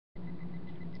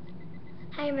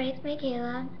Hi everybody, it's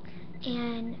Michaela,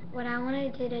 and what I want to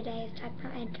do today is talk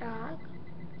about my dog,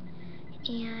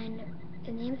 and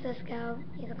his name's CISCO.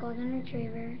 He's a golden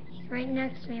retriever. He's right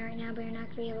next to me right now, but you're not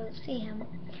going to be able to see him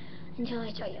until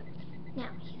I show you. Now,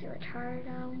 he's a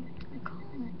retardo,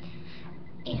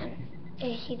 and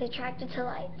he's attracted to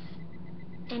lights,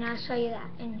 and I'll show you that,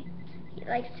 and he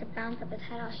likes to bounce up his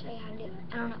head. I'll show you how to do it.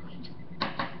 I don't know, he just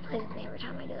plays with me every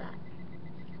time I do that.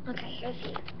 Okay, here's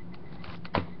he.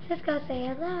 CISCO, say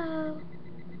hello.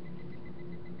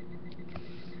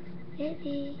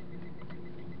 Busy.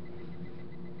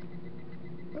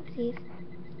 Oopsies.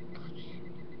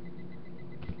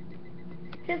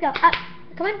 CISCO, up.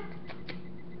 Come on.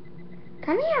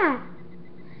 Come here.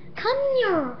 Come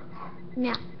here.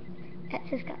 Now, that's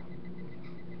CISCO.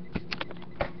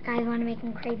 Guys want to make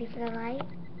him crazy for the light?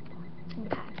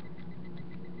 Okay.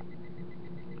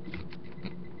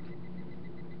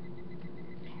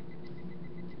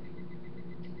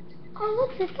 Oh,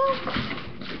 look, CISCO.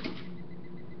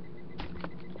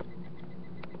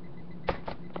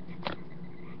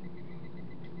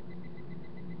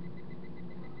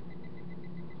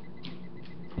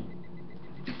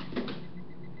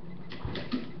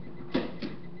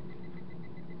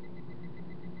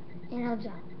 And I'll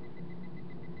jump.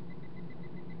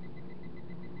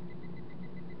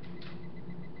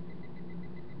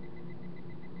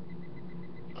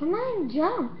 Come on,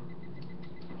 jump.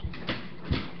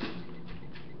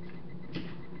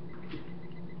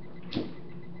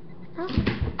 Oh,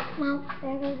 well,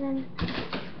 there goes him.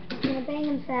 He's gonna bang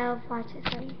himself. Watch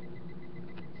this, ready?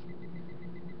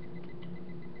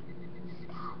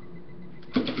 Stop.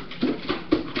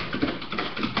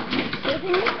 Shoot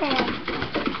in his head.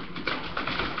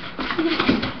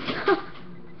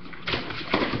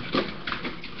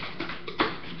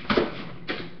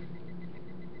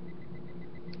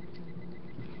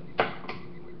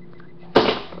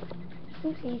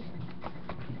 Oopsies.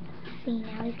 See,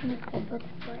 now he's gonna go look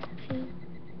for it. See?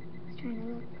 He's trying to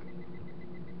look.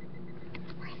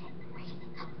 Where is it? Where is it?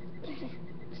 Oh, there it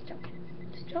is. Stroking.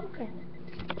 Stroking.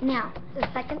 Now, the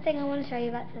second thing I want to show you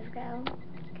about CISCO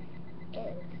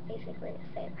is basically the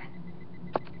same.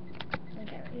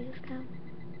 Okay, ready, CISCO?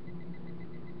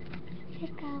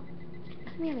 CISCO.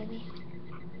 Come here, baby.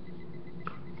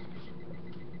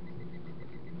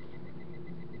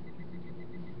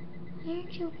 Where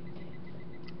aren't you?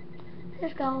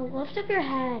 CISCO, lift up your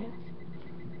head.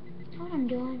 That's what I'm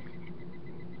doing.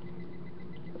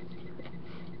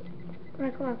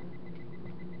 Look, look.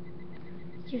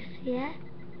 Did you see it?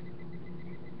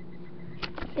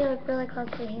 If you look really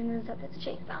closely, he moves up his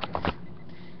cheekbones.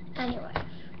 Anyways,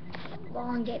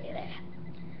 long day today.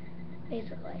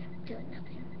 Basically, doing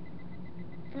nothing.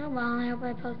 Oh well, I hope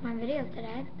I post my videos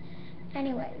today.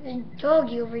 Anyways, there's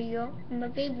Doggg over here, my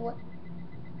favorite.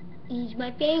 He's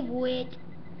my favorite.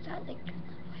 Sounds like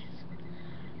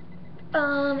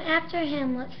after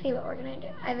him, let's see what we're gonna do.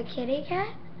 I have a kitty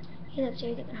cat. He's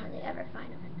upstairs, you can hardly ever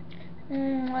find him.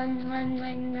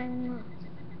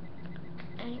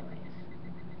 Anyways,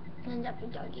 end up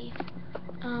with Dogggy.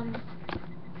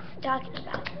 Talking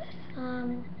about this.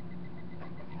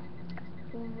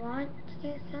 Want to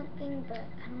do something, but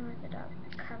I don't know if the dog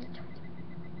comes towards me.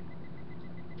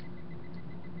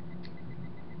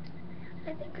 I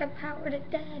think I powered it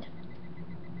dead.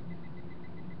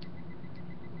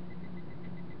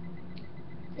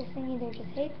 This thing either just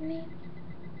hates me.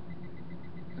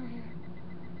 Oh, here.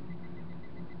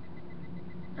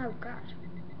 Oh, God.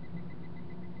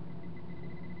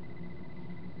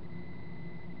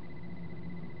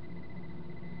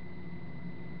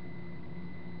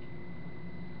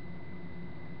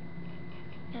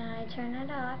 And I turn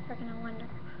it off. We're going to wonder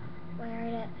where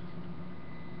it is.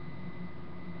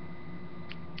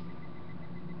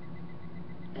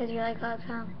 It's really close,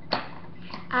 huh?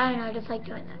 I don't know, I just like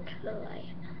doing that because of the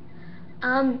light.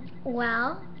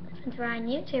 Well, since we're on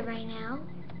YouTube right now,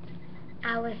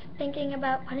 I was thinking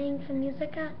about putting some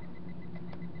music up.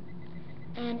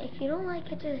 And if you don't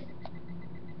like it, just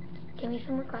give me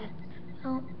some requests.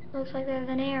 Oh, looks like there's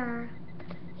an error.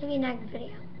 Maybe next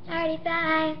video. Alrighty,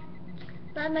 bye.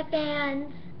 Love my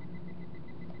fans.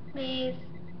 Peace.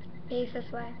 Peace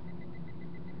this way.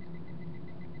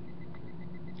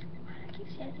 Why do I keep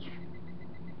standing here?